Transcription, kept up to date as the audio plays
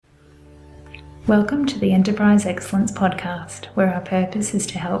Welcome to the Enterprise Excellence Podcast, where our purpose is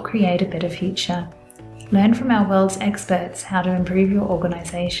to help create a better future. Learn from our world's experts how to improve your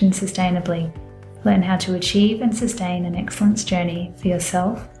organization sustainably. Learn how to achieve and sustain an excellence journey for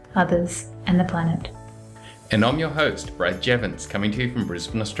yourself, others, and the planet. And I'm your host, Brad Jevons, coming to you from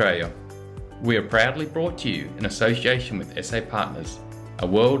Brisbane, Australia. We are proudly brought to you in association with SA Partners, a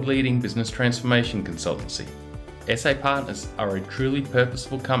world-leading business transformation consultancy. SA Partners are a truly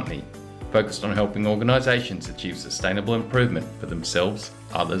purposeful company focused on helping organisations achieve sustainable improvement for themselves,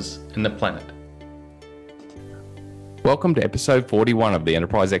 others, and the planet. Welcome to episode 41 of the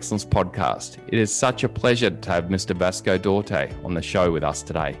Enterprise Excellence Podcast. It is such a pleasure to have Mr. Vasco Duarte on the show with us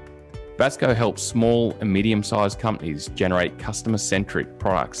today. Vasco helps small and medium-sized companies generate customer-centric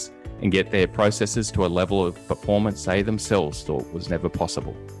products and get their processes to a level of performance they themselves thought was never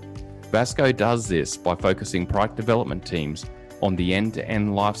possible. Vasco does this by focusing product development teams on the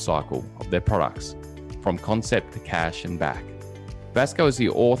end-to-end life cycle of their products, from concept to cash and back. Vasco is the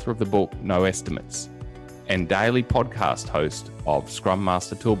author of the book No Estimates and daily podcast host of Scrum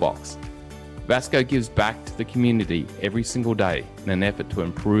Master Toolbox. Vasco gives back to the community every single day in an effort to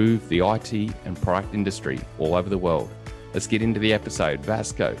improve the IT and product industry all over the world. Let's get into the episode.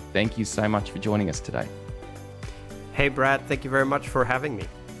 Vasco, thank you so much for joining us today. Hey Brad, thank you very much for having me.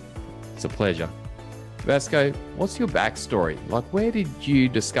 It's a pleasure. Vasco, what's your backstory? Like, where did you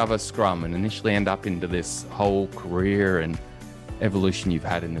discover Scrum and initially end up into this whole career and evolution you've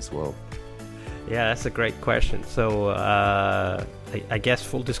had in this world? Yeah, that's a great question. So I guess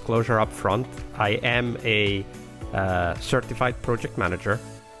full disclosure up front, I am a certified project manager.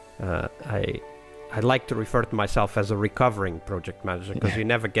 I like to refer to myself as a recovering project manager because you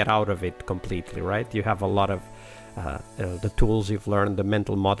never get out of it completely, right? You have a lot of the tools you've learned, the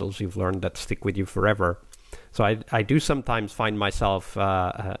mental models you've learned that stick with you forever. So I do sometimes find myself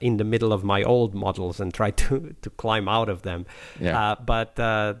in the middle of my old models and try to climb out of them. Yeah. But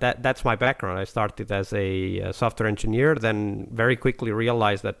that's my background. I started as a software engineer, then very quickly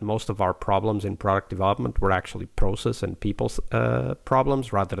realized that most of our problems in product development were actually process and people's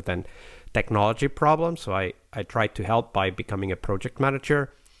problems rather than technology problems. So I tried to help by becoming a project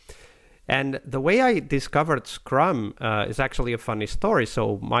manager. And the way I discovered Scrum is actually a funny story.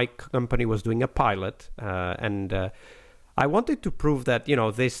 So my company was doing a pilot, and I wanted to prove that,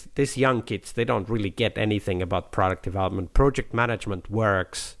 these young kids, they don't really get anything about product development. Project management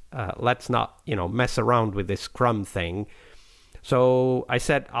works. Let's not, mess around with this Scrum thing. So I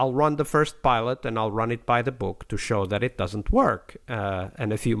said, I'll run the first pilot and I'll run it by the book to show that it doesn't work.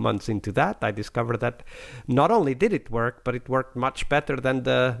 And a few months into that, I discovered that not only did it work, but it worked much better than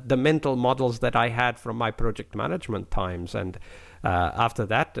the mental models that I had from my project management times. And after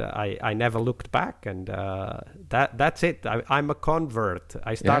that, I never looked back. And that's it. I'm a convert.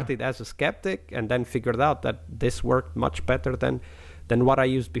 I started as a skeptic and then figured out that this worked much better than what I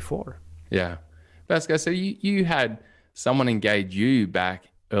used before. Yeah. Vasco, so you had someone engage you back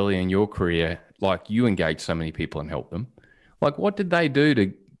early in your career, like you engaged so many people and helped them. Like, what did they do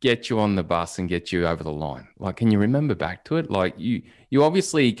to get you on the bus and get you over the line? Like, can you remember back to it? Like, you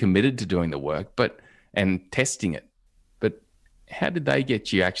obviously committed to doing the work, and testing it, but how did they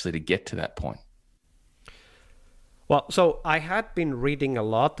get you actually to get to that point? Well, so I had been reading a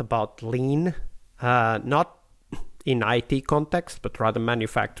lot about lean, not in IT context, but rather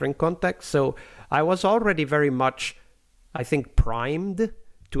manufacturing context. So I was already very much, I think, primed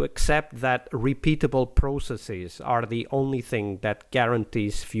to accept that repeatable processes are the only thing that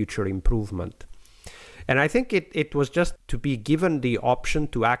guarantees future improvement. And I think it was just to be given the option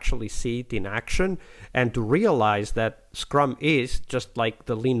to actually see it in action and to realize that Scrum is, just like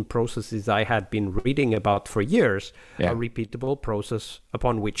the lean processes I had been reading about for years, a repeatable process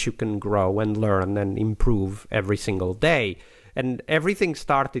upon which you can grow and learn and improve every single day. And everything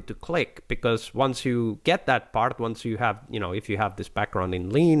started to click because once you get that part, once you have, if you have this background in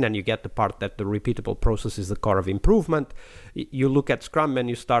lean and you get the part that the repeatable process is the core of improvement, you look at Scrum and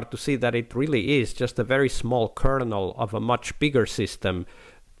you start to see that it really is just a very small kernel of a much bigger system,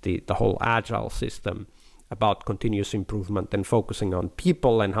 the whole agile system about continuous improvement and focusing on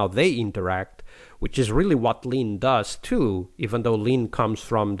people and how they interact, which is really what lean does too. Even though lean comes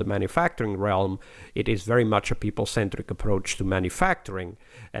from the manufacturing realm, it is very much a people-centric approach to manufacturing.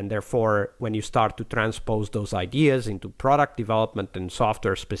 And therefore, when you start to transpose those ideas into product development and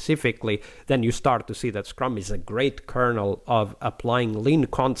software specifically, then you start to see that Scrum is a great kernel of applying lean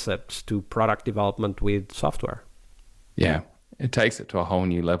concepts to product development with software. Yeah, it takes it to a whole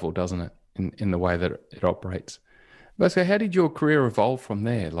new level, doesn't it? In the way that it operates. But so how did your career evolve from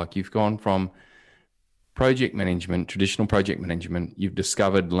there? Like, you've gone from project management, traditional project management, you've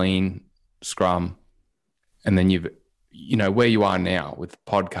discovered lean, Scrum, and then where you are now with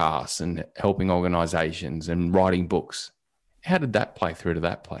podcasts and helping organizations and writing books. How did that play through to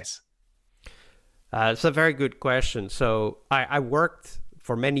that place? It's a very good question. So I worked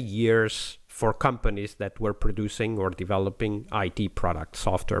for many years for companies that were producing or developing IT products,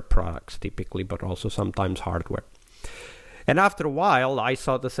 software products typically, but also sometimes hardware. And after a while, I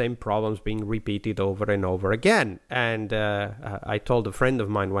saw the same problems being repeated over and over again. And I told a friend of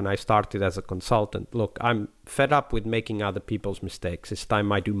mine when I started as a consultant, look, I'm fed up with making other people's mistakes. It's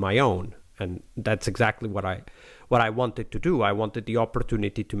time I do my own. And that's exactly what I wanted to do. I wanted the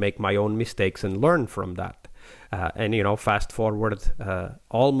opportunity to make my own mistakes and learn from that. And fast forward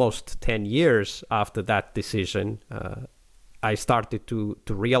almost 10 years after that decision, I started to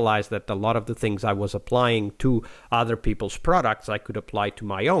realize that a lot of the things I was applying to other people's products, I could apply to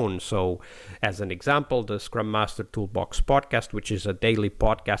my own. So as an example, the Scrum Master Toolbox podcast, which is a daily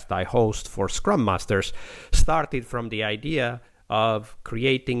podcast I host for Scrum Masters, started from the idea of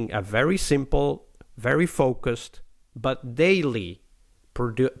creating a very simple, very focused, but daily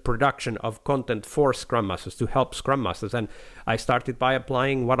production of content for Scrum Masters to help Scrum Masters. And I started by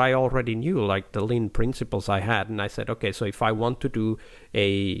applying what I already knew, like the lean principles I had. And I said, okay, so if I want to do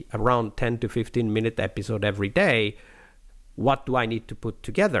around 10 to 15 minute episode every day, what do I need to put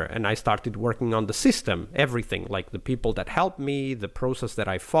together? And I started working on the system, everything, like the people that help me, the process that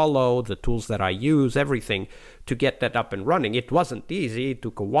I follow, the tools that I use, everything to get that up and running. It wasn't easy. It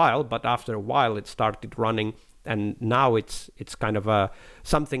took a while, but after a while it started running. And now it's kind of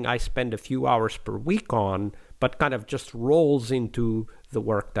something I spend a few hours per week on, but kind of just rolls into the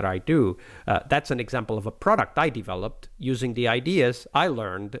work that I do. That's an example of a product I developed using the ideas I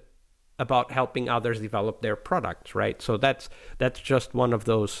learned about helping others develop their products, right? So that's just one of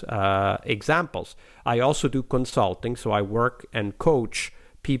those examples. I also do consulting, so I work and coach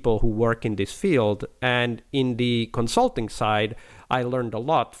people who work in this field. And in the consulting side, I learned a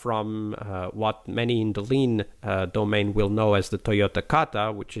lot from what many in the lean domain will know as the Toyota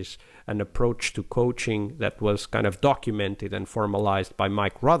Kata, which is an approach to coaching that was kind of documented and formalized by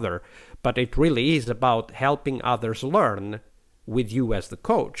Mike Ruther. But it really is about helping others learn with you as the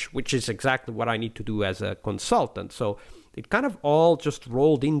coach, which is exactly what I need to do as a consultant. So it kind of all just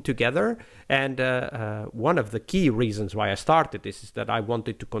rolled in together. And one of the key reasons why I started this is that I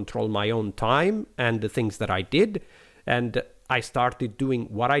wanted to control my own time and the things that I did. And I started doing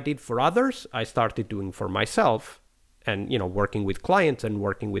what I did for others. I started doing for myself and, working with clients and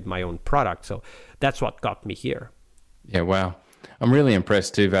working with my own product. So that's what got me here. Yeah, wow. I'm really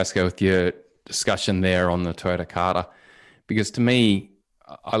impressed too, Vasco, with your discussion there on the Toyota Kata, because to me,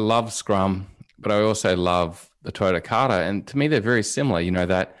 I love Scrum, but I also love the Toyota Kata. And to me, they're very similar.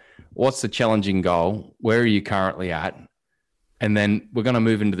 That what's the challenging goal? Where are you currently at? And then we're going to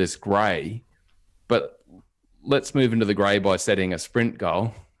move into this gray, but let's move into the gray by setting a sprint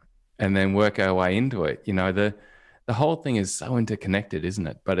goal and then work our way into it. The whole thing is so interconnected, isn't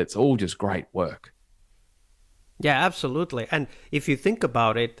it? But it's all just great work. Yeah, absolutely. And if you think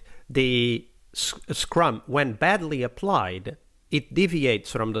about it, the Scrum, when badly applied, it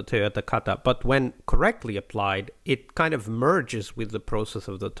deviates from the Toyota Kata, but when correctly applied, it kind of merges with the process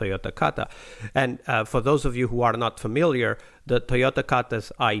of the Toyota Kata. And for those of you who are not familiar, the Toyota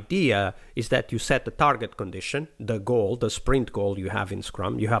Kata's idea is that you set the target condition, the goal, the sprint goal you have in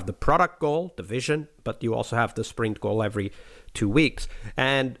Scrum. You have the product goal, the vision, but you also have the sprint goal every 2 weeks.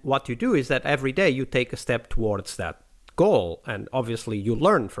 And what you do is that every day you take a step towards that goal, and obviously you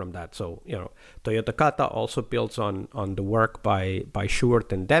learn from that. So Toyota Kata also builds on the work by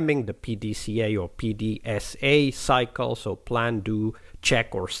Shewhart and Deming, the PDCA or PDSA cycle, so plan, do,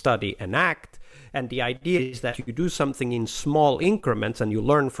 check, or study and act. And the idea is that you do something in small increments and you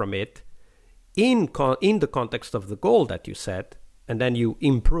learn from it in the context of the goal that you set, and then you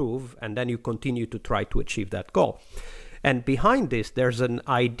improve, and then you continue to try to achieve that goal. And behind this, there's an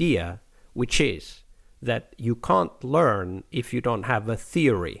idea, which is that you can't learn if you don't have a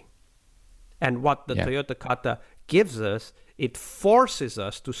theory. And what the Toyota Kata gives us, it forces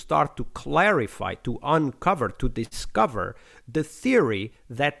us to start to clarify, to uncover, to discover the theory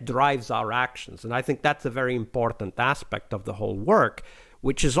that drives our actions. And I think that's a very important aspect of the whole work,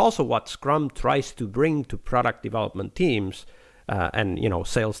 which is also what Scrum tries to bring to product development teams and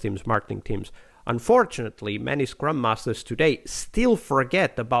sales teams, marketing teams. Unfortunately, many Scrum Masters today still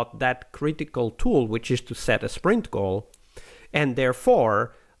forget about that critical tool, which is to set a sprint goal, and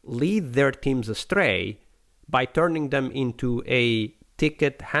therefore lead their teams astray by turning them into a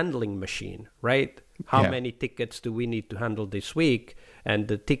ticket handling machine, right? How many tickets do we need to handle this week? And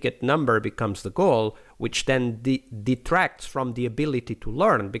the ticket number becomes the goal, which then detracts from the ability to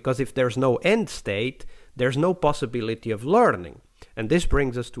learn, because if there's no end state, there's no possibility of learning. And this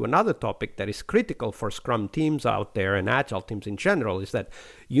brings us to another topic that is critical for Scrum teams out there and Agile teams in general, is that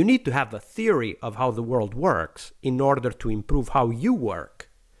you need to have a theory of how the world works in order to improve how you work.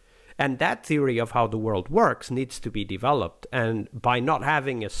 And that theory of how the world works needs to be developed. And by not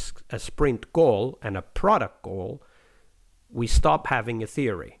having a sprint goal and a product goal, we stop having a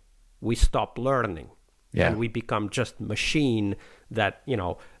theory. We stop learning. Yeah. And we become just machine that,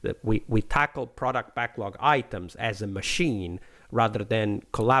 that we tackle product backlog items as a machine rather than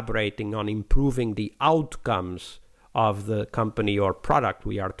collaborating on improving the outcomes of the company or product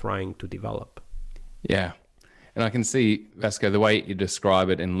we are trying to develop. Yeah. And I can see, Vasco, the way you describe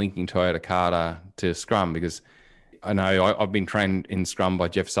it and linking Toyota Carter to Scrum, because I know I've been trained in Scrum by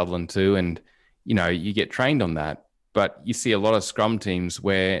Jeff Sutherland too, and, you get trained on that. But you see a lot of Scrum teams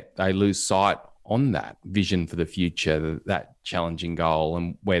where they lose sight on that vision for the future, that challenging goal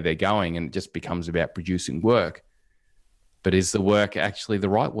and where they're going, and it just becomes about producing work. But is the work actually the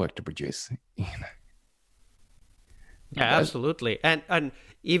right work to produce? Yeah, absolutely. And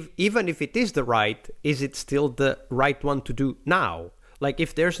even if it is the right, is it still the right one to do now? Like,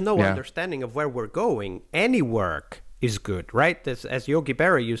 if there's no understanding of where we're going, any work is good, right? As Yogi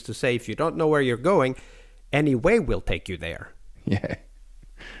Berra used to say, if you don't know where you're going, any way will take you there. Yeah,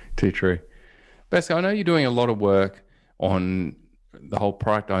 too true. Vasco, I know you're doing a lot of work on the whole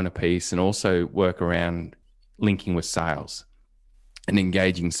product owner piece and also work around linking with sales and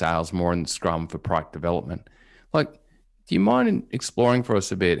engaging sales more in Scrum for product development. Like, do you mind exploring for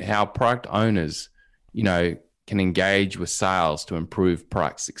us a bit how product owners, can engage with sales to improve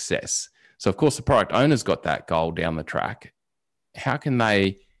product success? So, of course, the product owner's got that goal down the track. How can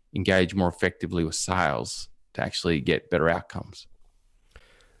they engage more effectively with sales to actually get better outcomes?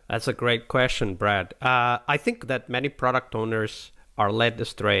 That's a great question, Brad. I think that many product owners are led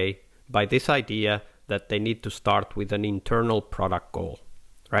astray by this idea that they need to start with an internal product goal,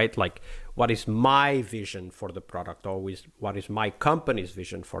 right? Like, what is my vision for the product? Always, what is my company's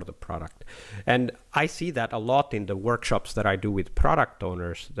vision for the product? And I see that a lot in the workshops that I do with product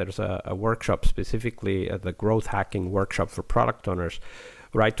owners. There's a workshop specifically, the growth hacking workshop for product owners,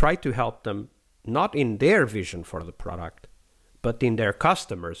 where I try to help them not in their vision for the product, but in their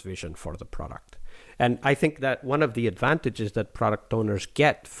customer's vision for the product. And I think that one of the advantages that product owners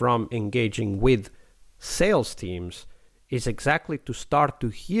get from engaging with sales teams is exactly to start to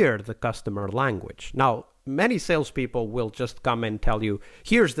hear the customer language. Now, many salespeople will just come and tell you,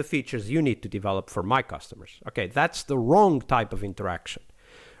 here's the features you need to develop for my customers. Okay, that's the wrong type of interaction,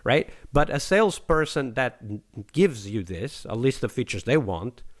 right? But a salesperson that gives you this, a list of features they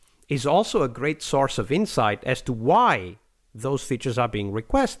want, is also a great source of insight as to why those features are being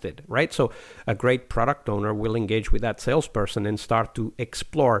requested, right? So a great product owner will engage with that salesperson and start to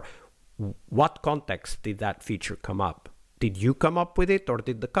explore what context did that feature come up. Did you come up with it, or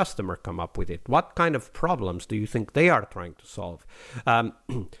did the customer come up with it? What kind of problems do you think they are trying to solve?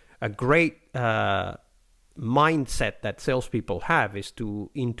 A great mindset that salespeople have is to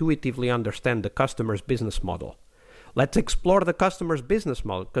intuitively understand the customer's business model. Let's explore the customer's business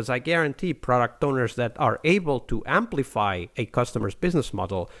model, because I guarantee product owners that are able to amplify a customer's business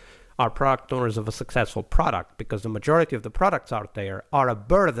model are product owners of a successful product, because the majority of the products out there are a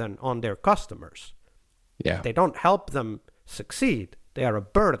burden on their customers. Yeah. They don't help them succeed. They are a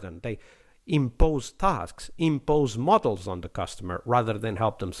burden. They impose tasks, impose models on the customer rather than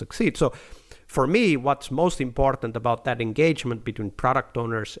help them succeed. So for me, what's most important about that engagement between product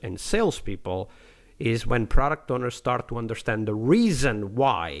owners and salespeople is when product owners start to understand the reason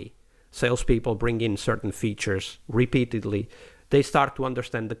why salespeople bring in certain features repeatedly, they start to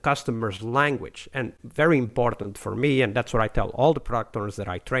understand the customer's language. And very important for me, and that's what I tell all the product owners that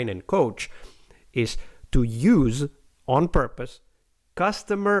I train and coach, is to use on purpose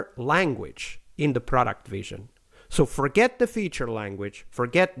customer language in the product vision. So forget the feature language,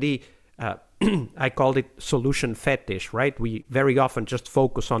 forget the I called it solution fetish, right? We very often just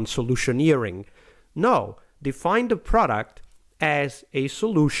focus on solutioneering. No, define the product as a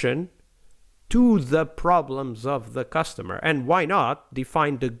solution to the problems of the customer. And why not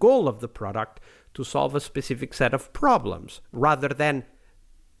define the goal of the product to solve a specific set of problems rather than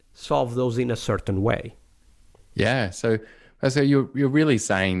solve those in a certain way? Yeah, so you're really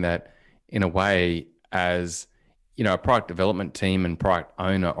saying that in a way, as a product development team and product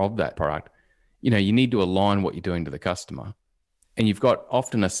owner of that product, you need to align what you're doing to the customer. And you've got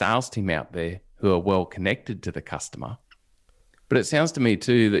often a sales team out there who are well connected to the customer, But it sounds to me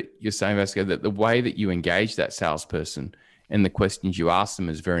too that you're saying, Vasco, that the way that you engage that salesperson and the questions you ask them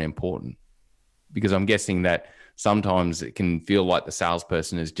is very important. Because I'm guessing that sometimes it can feel like the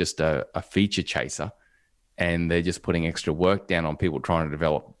salesperson is just a feature chaser and they're just putting extra work down on people trying to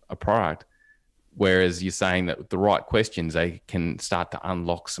develop a product. Whereas you're saying that with the right questions, they can start to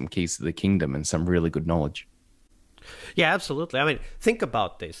unlock some keys to the kingdom and some really good knowledge. Yeah, absolutely. I mean, think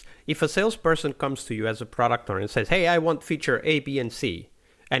about this. If a salesperson comes to you as a product owner and says, hey, I want feature A, B, and C,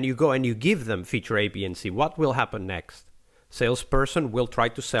 and you go and you give them feature A, B, and C, what will happen next? Salesperson will try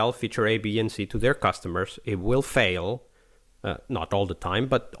to sell feature A, B, and C to their customers. It will fail, not all the time,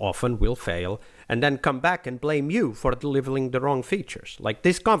 but often will fail, and then come back and blame you for delivering the wrong features. Like,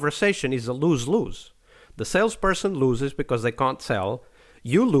 this conversation is a lose-lose. The salesperson loses because they can't sell.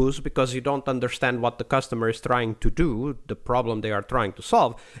 You lose because you don't understand what the customer is trying to do, the problem they are trying to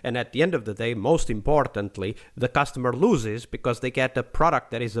solve. And at the end of the day, most importantly, the customer loses because they get a product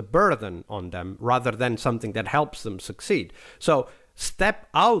that is a burden on them rather than something that helps them succeed. So step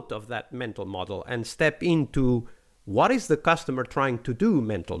out of that mental model and step into what is the customer trying to do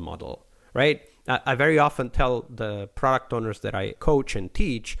mental model, right? I very often tell the product owners that I coach and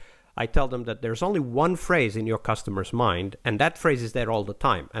teach, I tell them that there's only one phrase in your customer's mind, and that phrase is there all the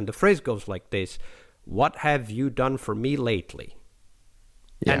time. And the phrase goes like this: what have you done for me lately?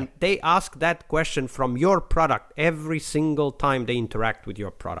 Yeah. And they ask that question from your product every single time they interact with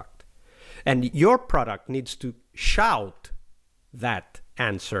your product. And your product needs to shout that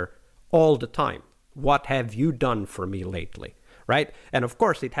answer all the time. What have you done for me lately? Right? And of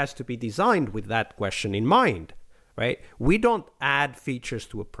course, it has to be designed with that question in mind. Right? We don't add features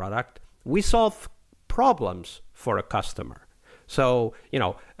to a product. We solve problems for a customer. So,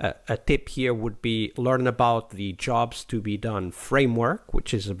 a tip here would be learn about the jobs to be done framework,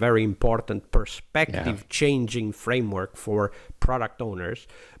 which is a very important perspective-changing framework for product owners.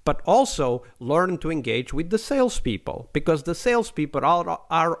 But also learn to engage with the salespeople, because the salespeople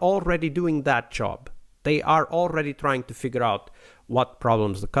are already doing that job. They are already trying to figure out what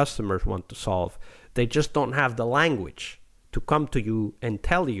problems the customers want to solve. They just don't have the language to come to you and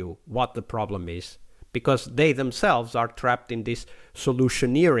tell you what the problem is, because they themselves are trapped in this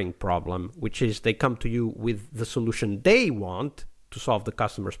solutioneering problem, which is they come to you with the solution they want to solve the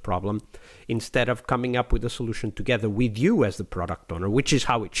customer's problem instead of coming up with a solution together with you as the product owner, which is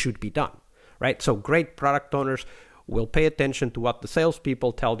how it should be done, right? So great product owners will pay attention to what the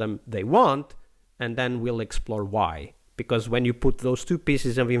salespeople tell them they want, and then we'll explore why. Because when you put those two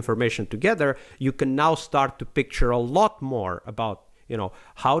pieces of information together, you can now start to picture a lot more about,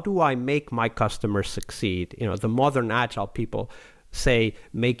 how do I make my customers succeed? The modern agile people say,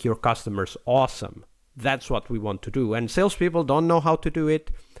 make your customers awesome. That's what we want to do. And salespeople don't know how to do it.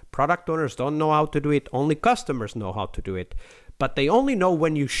 Product owners don't know how to do it. Only customers know how to do it. But they only know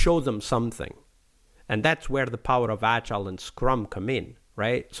when you show them something. And that's where the power of Agile and Scrum come in.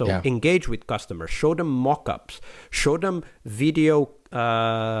 Right? So engage with customers, show them mock-ups, show them video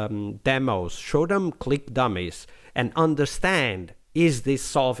demos, show them click dummies, and understand, is this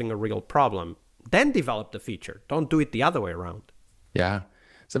solving a real problem? Then develop the feature. Don't do it the other way around. Yeah.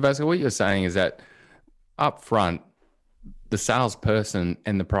 So basically what you're saying is that up front, the salesperson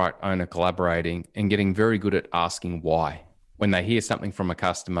and the product owner collaborating and getting very good at asking why. When they hear something from a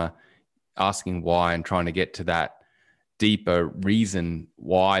customer, asking why and trying to get to that deeper reason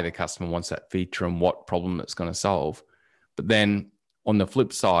why the customer wants that feature and what problem it's going to solve. But then on the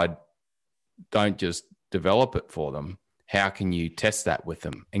flip side, don't just develop it for them. How can you test that with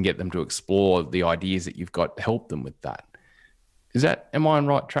them and get them to explore the ideas that you've got to help them with that? Am I on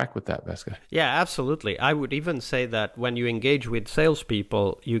right track with that, Vasco? Yeah, absolutely. I would even say that when you engage with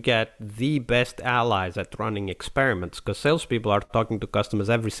salespeople, you get the best allies at running experiments, because salespeople are talking to customers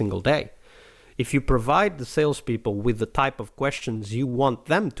every single day. If you provide the salespeople with the type of questions you want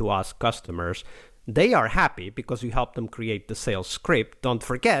them to ask customers, they are happy because you help them create the sales script. Don't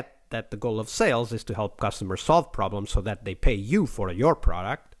forget that the goal of sales is to help customers solve problems so that they pay you for your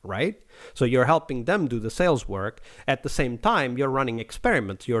product, right? So you're helping them do the sales work. At the same time, you're running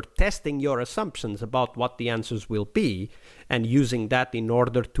experiments. You're testing your assumptions about what the answers will be and using that in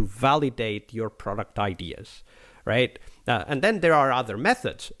order to validate your product ideas, right? And then there are other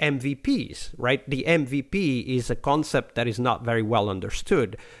methods, MVPs, right? The MVP is a concept that is not very well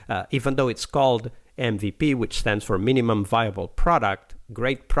understood. Even though it's called MVP, which stands for minimum viable product,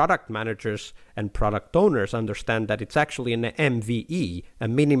 great product managers and product owners understand that it's actually an MVE, a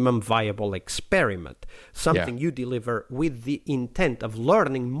minimum viable experiment, something you deliver with the intent of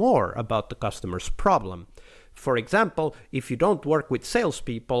learning more about the customer's problem. for example, if you don't work with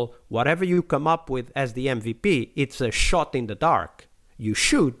salespeople, whatever you come up with as the MVP, it's a shot in the dark. You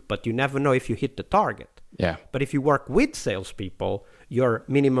shoot, but you never know if you hit the target. Yeah. But if you work with salespeople, your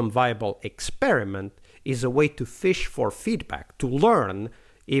minimum viable experiment is a way to fish for feedback, to learn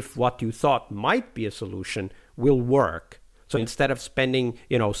if what you thought might be a solution will work. So instead of spending,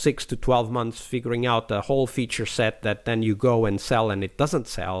 6 to 12 months figuring out a whole feature set that then you go and sell and it doesn't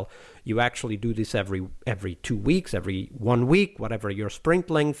sell, you actually do this every 2 weeks, every 1 week, whatever your sprint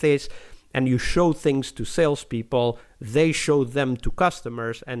length is, and you show things to salespeople, they show them to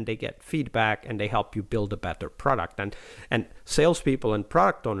customers, and they get feedback, and they help you build a better product. And salespeople and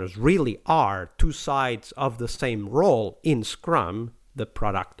product owners really are two sides of the same role in Scrum, the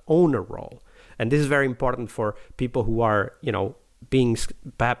product owner role. And this is very important for people who are, being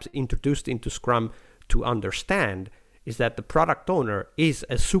perhaps introduced into Scrum to understand, is that the product owner is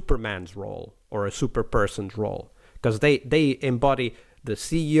a Superman's role or a super person's role, because they embody the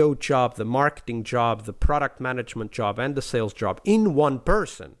CEO job, the marketing job, the product management job, and the sales job in one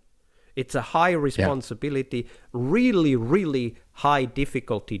person. It's a high responsibility, really, really high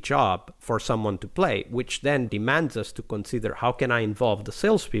difficulty job for someone to play, which then demands us to consider, how can I involve the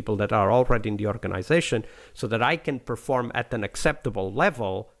salespeople that are already in the organization so that I can perform at an acceptable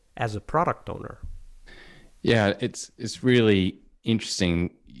level as a product owner? Yeah, it's really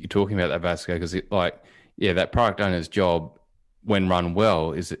interesting you're talking about that, Vasco, because that product owner's job, when run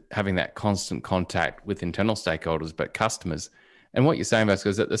well, is having that constant contact with internal stakeholders, but customers. And what you're saying, Vasco,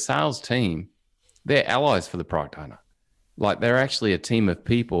 is that the sales team, they're allies for the product owner. Like, they're actually a team of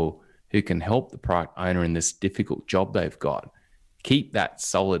people who can help the product owner in this difficult job they've got. Keep that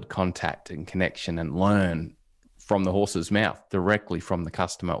solid contact and connection and learn from the horse's mouth directly from the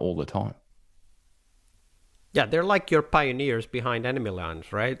customer all the time. Yeah, they're like your pioneers behind enemy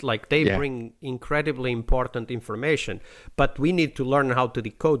lines, right? Like, they bring incredibly important information, but we need to learn how to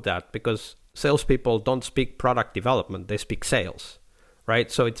decode that, because salespeople don't speak product development, they speak sales,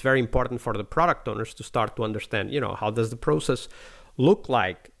 right? So it's very important for the product owners to start to understand, how does the process look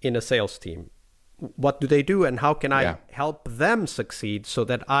like in a sales team? What do they do, and how can I help them succeed so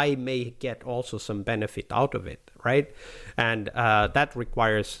that I may get also some benefit out of it, right? And that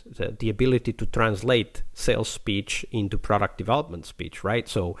requires the ability to translate sales speech into product development speech, right?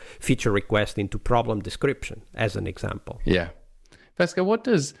 So feature request into problem description, as an example. Yeah. Vasco,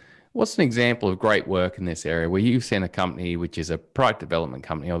 what's an example of great work in this area where you've seen a company which is a product development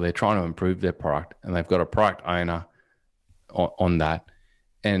company, or they're trying to improve their product, and they've got a product owner on that,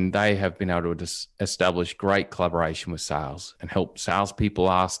 and they have been able to establish great collaboration with sales and help salespeople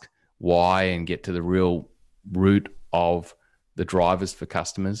ask why and get to the real root of the drivers for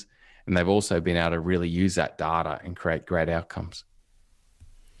customers. And they've also been able to really use that data and create great outcomes.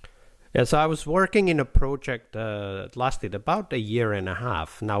 Yes, I was working in a project that lasted about a year and a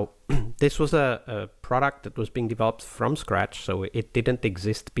half. Now, this was a product that was being developed from scratch, so it didn't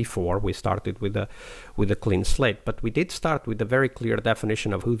exist before. We started with a clean slate, but we did start with a very clear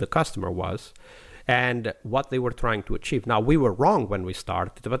definition of who the customer was and what they were trying to achieve. Now, we were wrong when we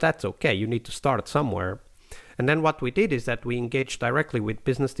started, but that's okay. You need to start somewhere. And then what we did is that we engaged directly with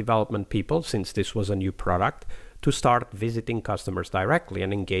business development people, since this was a new product, to start visiting customers directly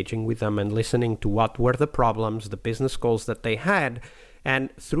and engaging with them and listening to what were the problems, the business goals that they had.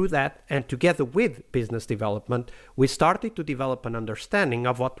 And through that, and together with business development, we started to develop an understanding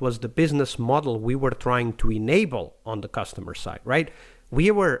of what was the business model we were trying to enable on the customer side, right?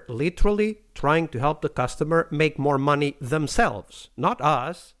 We were literally trying to help the customer make more money themselves, not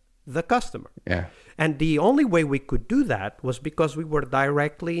us, the customer. Yeah. And the only way we could do that was because we were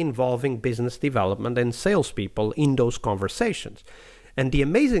directly involving business development and salespeople in those conversations. And the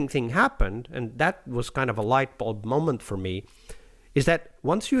amazing thing happened, and that was kind of a light bulb moment for me, is that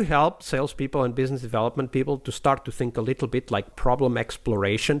once you help salespeople and business development people to start to think a little bit like problem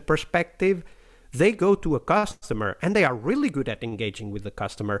exploration perspective, they go to a customer and they are really good at engaging with the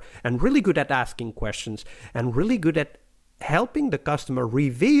customer and really good at asking questions and really good at helping the customer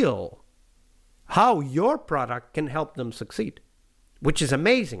reveal how your product can help them succeed, which is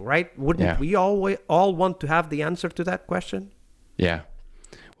amazing, right? Wouldn't we all want to have the answer to that question? Yeah.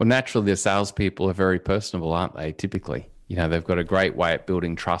 Well, naturally, the salespeople are very personable, aren't they? Typically, they've got a great way at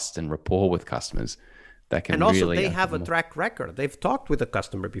building trust and rapport with customers. That can and also, really they have a track record. They've talked with the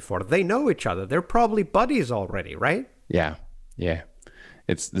customer before. They know each other. They're probably buddies already, right? Yeah.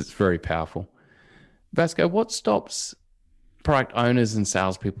 It's very powerful. Vasco, what stops product owners and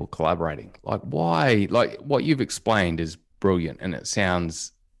salespeople collaborating? Like, why? Like, what you've explained is brilliant and it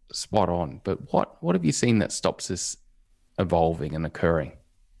sounds spot on, but what have you seen that stops this evolving and occurring?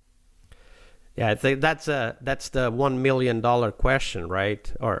 Yeah, I think that's the $1 million question,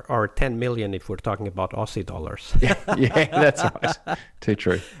 right? Or 10 million if we're talking about Aussie dollars. Yeah, that's right. Too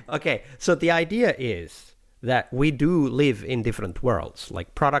true. Okay, so the idea is that we do live in different worlds.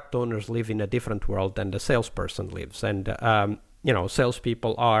 Like product owners live in a different world than the salesperson lives, and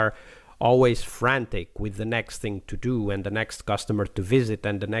salespeople are always frantic with the next thing to do and the next customer to visit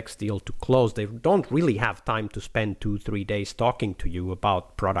and the next deal to close. They don't really have time to spend 2-3 days talking to you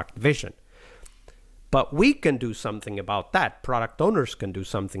about product vision. But we can do something about that. Product owners can do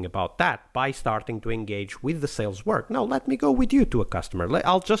something about that by starting to engage with the sales work. Now, let me go with you to a customer.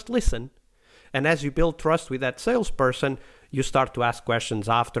 I'll just listen. And as you build trust with that salesperson, you start to ask questions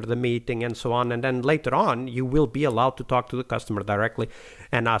after the meeting and so on. And then later on, you will be allowed to talk to the customer directly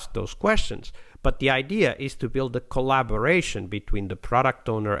and ask those questions. But the idea is to build a collaboration between the product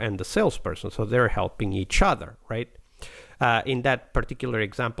owner and the salesperson. So they're helping each other, right? In that particular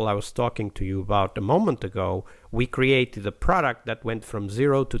example I was talking to you about a moment ago, we created a product that went from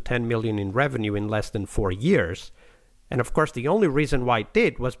 0 to 10 million in revenue in less than 4 years. And of course, the only reason why it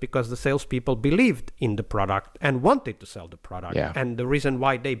did was because the salespeople believed in the product and wanted to sell the product. Yeah. And the reason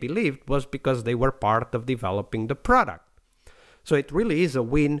why they believed was because they were part of developing the product. So it really is a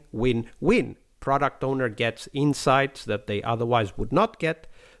win-win-win. Product owner gets insights that they otherwise would not get.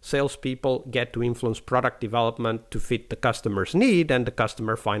 Salespeople get to influence product development to fit the customer's need, and the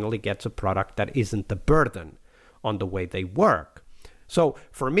customer finally gets a product that isn't a burden on the way they work. So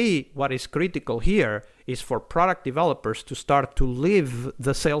for me, what is critical here is for product developers to start to live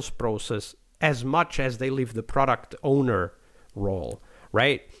the sales process as much as they live the product owner role,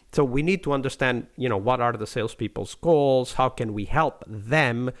 right? So we need to understand, what are the salespeople's goals? How can we help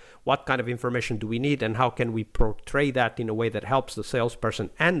them? What kind of information do we need? And how can we portray that in a way that helps the salesperson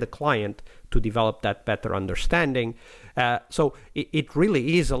and the client to develop that better understanding? So it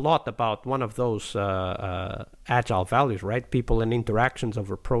really is a lot about one of those agile values, right? People and interactions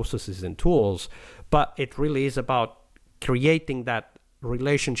over processes and tools. But it really is about creating that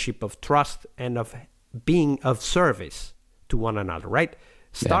relationship of trust and of being of service to one another, right?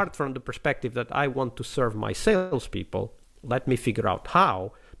 Start from the perspective that I want to serve my salespeople. Let me figure out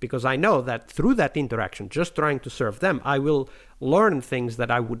how, because I know that through that interaction, just trying to serve them, I will learn things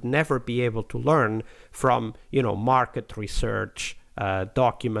that I would never be able to learn from, market research,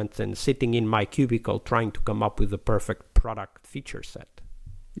 documents, and sitting in my cubicle trying to come up with the perfect product feature set.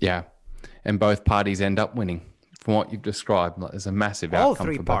 Yeah. And both parties end up winning from what you've described. There's a massive outcome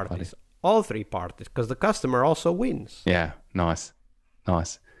for both parties. All three parties, because the customer also wins. Yeah, nice.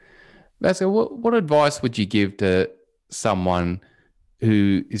 Vasco, what advice would you give to someone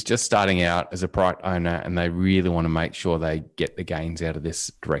who is just starting out as a product owner and they really want to make sure they get the gains out of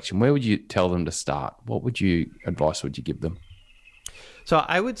this direction? Where would you tell them to start? What advice would you give them? So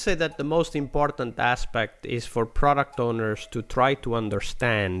I would say that the most important aspect is for product owners to try to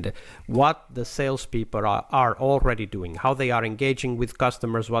understand what the salespeople are already doing, how they are engaging with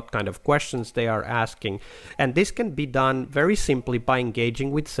customers, what kind of questions they are asking. And this can be done very simply by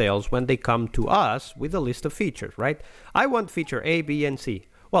engaging with sales when they come to us with a list of features, right? I want feature A, B, and C.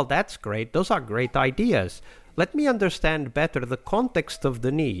 Well, that's great. Those are great ideas. Let me understand better the context of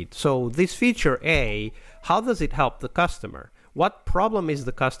the need. So this feature A, how does it help the customer? What problem is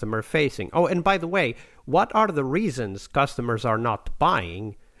the customer facing? Oh, and by the way, what are the reasons customers are not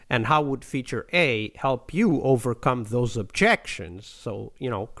buying? And how would feature A help you overcome those objections? So,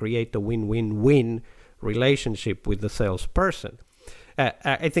 create a win-win-win relationship with the salesperson.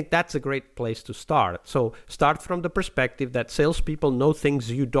 I think that's a great place to start. So start from the perspective that salespeople know things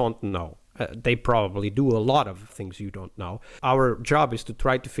you don't know. They probably do a lot of things you don't know. Our job is to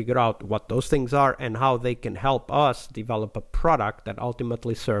try to figure out what those things are and how they can help us develop a product that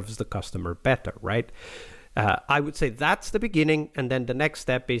ultimately serves the customer better, right? I would say that's the beginning. And then the next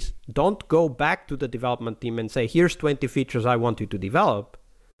step is don't go back to the development team and say, here's 20 features I want you to develop.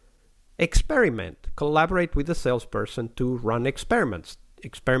 Experiment. Collaborate with the salesperson to run experiments.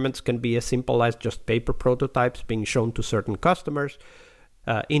 Experiments can be as simple as just paper prototypes being shown to certain customers.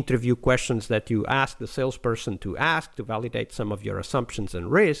 Interview questions that you ask the salesperson to ask to validate some of your assumptions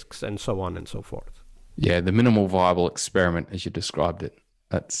and risks, and so on and so forth. Yeah, the minimal viable experiment, as you described it.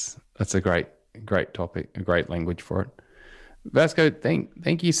 That's a great topic, a great language for it. Vasco,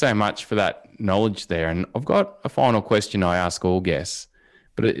 thank you so much for that knowledge there. And I've got a final question I ask all guests,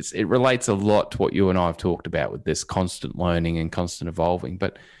 but it relates a lot to what you and I have talked about with this constant learning and constant evolving.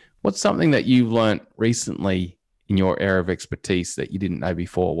 But what's something that you've learned recently in your area of expertise that you didn't know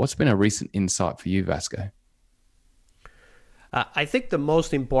before? What's been a recent insight for you, Vasco? I think the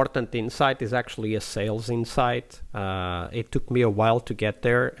most important insight is actually a sales insight. It took me a while to get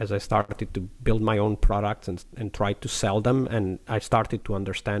there as I started to build my own products and try to sell them. And I started to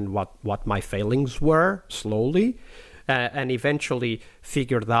understand what my failings were slowly, and eventually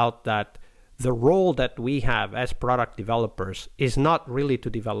figured out that the role that we have as product developers is not really to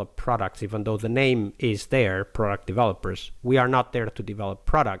develop products, even though the name is there, product developers. We are not there to develop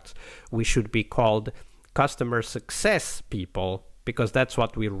products. We should be called customer success people, because that's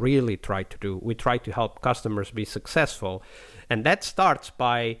what we really try to do. We try to help customers be successful. And that starts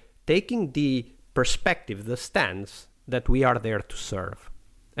by taking the perspective, the stance that we are there to serve.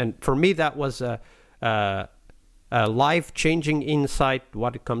 And for me, that was a life-changing insight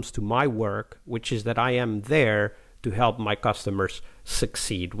when it comes to my work, which is that I am there to help my customers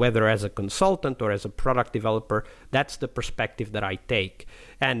succeed, whether as a consultant or as a product developer. That's the perspective that I take.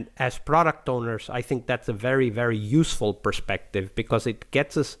 And as product owners, I think that's a very, very useful perspective, because it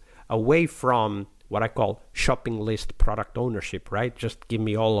gets us away from what I call shopping list product ownership, right? Just give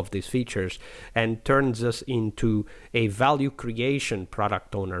me all of these features, and turns us into a value creation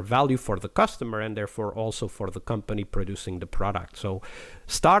product owner, value for the customer and therefore also for the company producing the product. So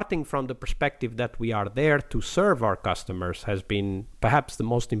starting from the perspective that we are there to serve our customers has been perhaps the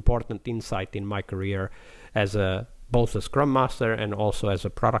most important insight in my career as both a Scrum Master and also as a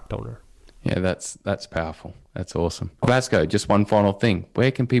product owner. Yeah, that's powerful. That's awesome. Vasco, just one final thing.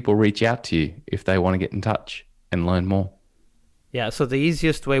 Where can people reach out to you if they want to get in touch and learn more? Yeah, so the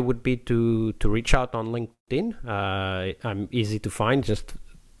easiest way would be to reach out on LinkedIn. I'm easy to find. Just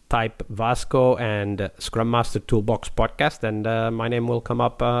type Vasco and Scrum Master Toolbox Podcast, and my name will come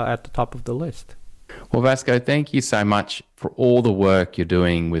up at the top of the list. Well, Vasco, thank you so much for all the work you're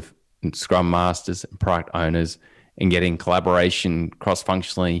doing with Scrum Masters and product owners and getting collaboration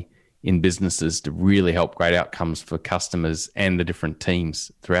cross-functionally in businesses to really help great outcomes for customers and the different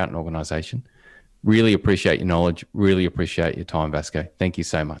teams throughout an organization. Really appreciate your knowledge. Really appreciate your time, Vasco. Thank you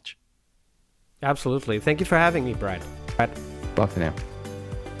so much. Absolutely. Thank you for having me, Brad. Bye for now.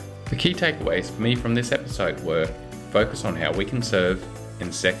 The key takeaways for me from this episode were focus on how we can serve,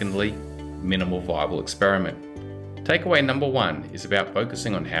 and secondly, minimal viable experiment. Takeaway number 1 is about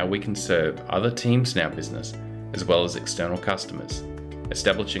focusing on how we can serve other teams in our business as well as external customers,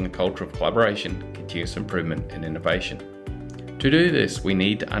 establishing a culture of collaboration, continuous improvement, and innovation. To do this, we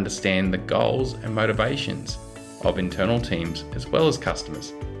need to understand the goals and motivations of internal teams as well as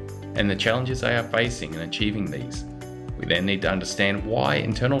customers, and the challenges they are facing in achieving these. We then need to understand why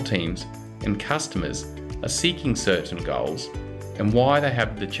internal teams and customers are seeking certain goals and why they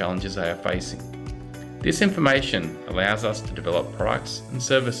have the challenges they are facing. This information allows us to develop products and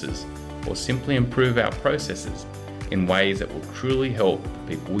services, or simply improve our processes in ways that will truly help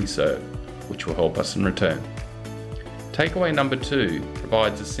the people we serve, which will help us in return. Takeaway number 2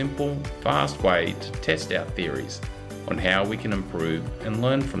 provides a simple, fast way to test our theories on how we can improve and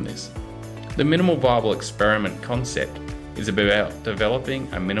learn from this. The minimal viable experiment concept is about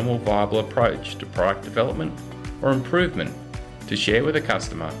developing a minimal viable approach to product development or improvement to share with a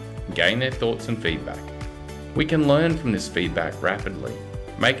customer and gain their thoughts and feedback. We can learn from this feedback rapidly,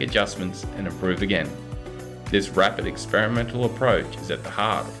 make adjustments, and improve again. This rapid experimental approach is at the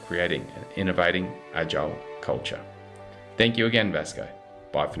heart of creating an innovating, agile culture. Thank you again, Vasco.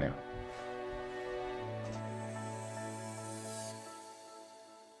 Bye for now.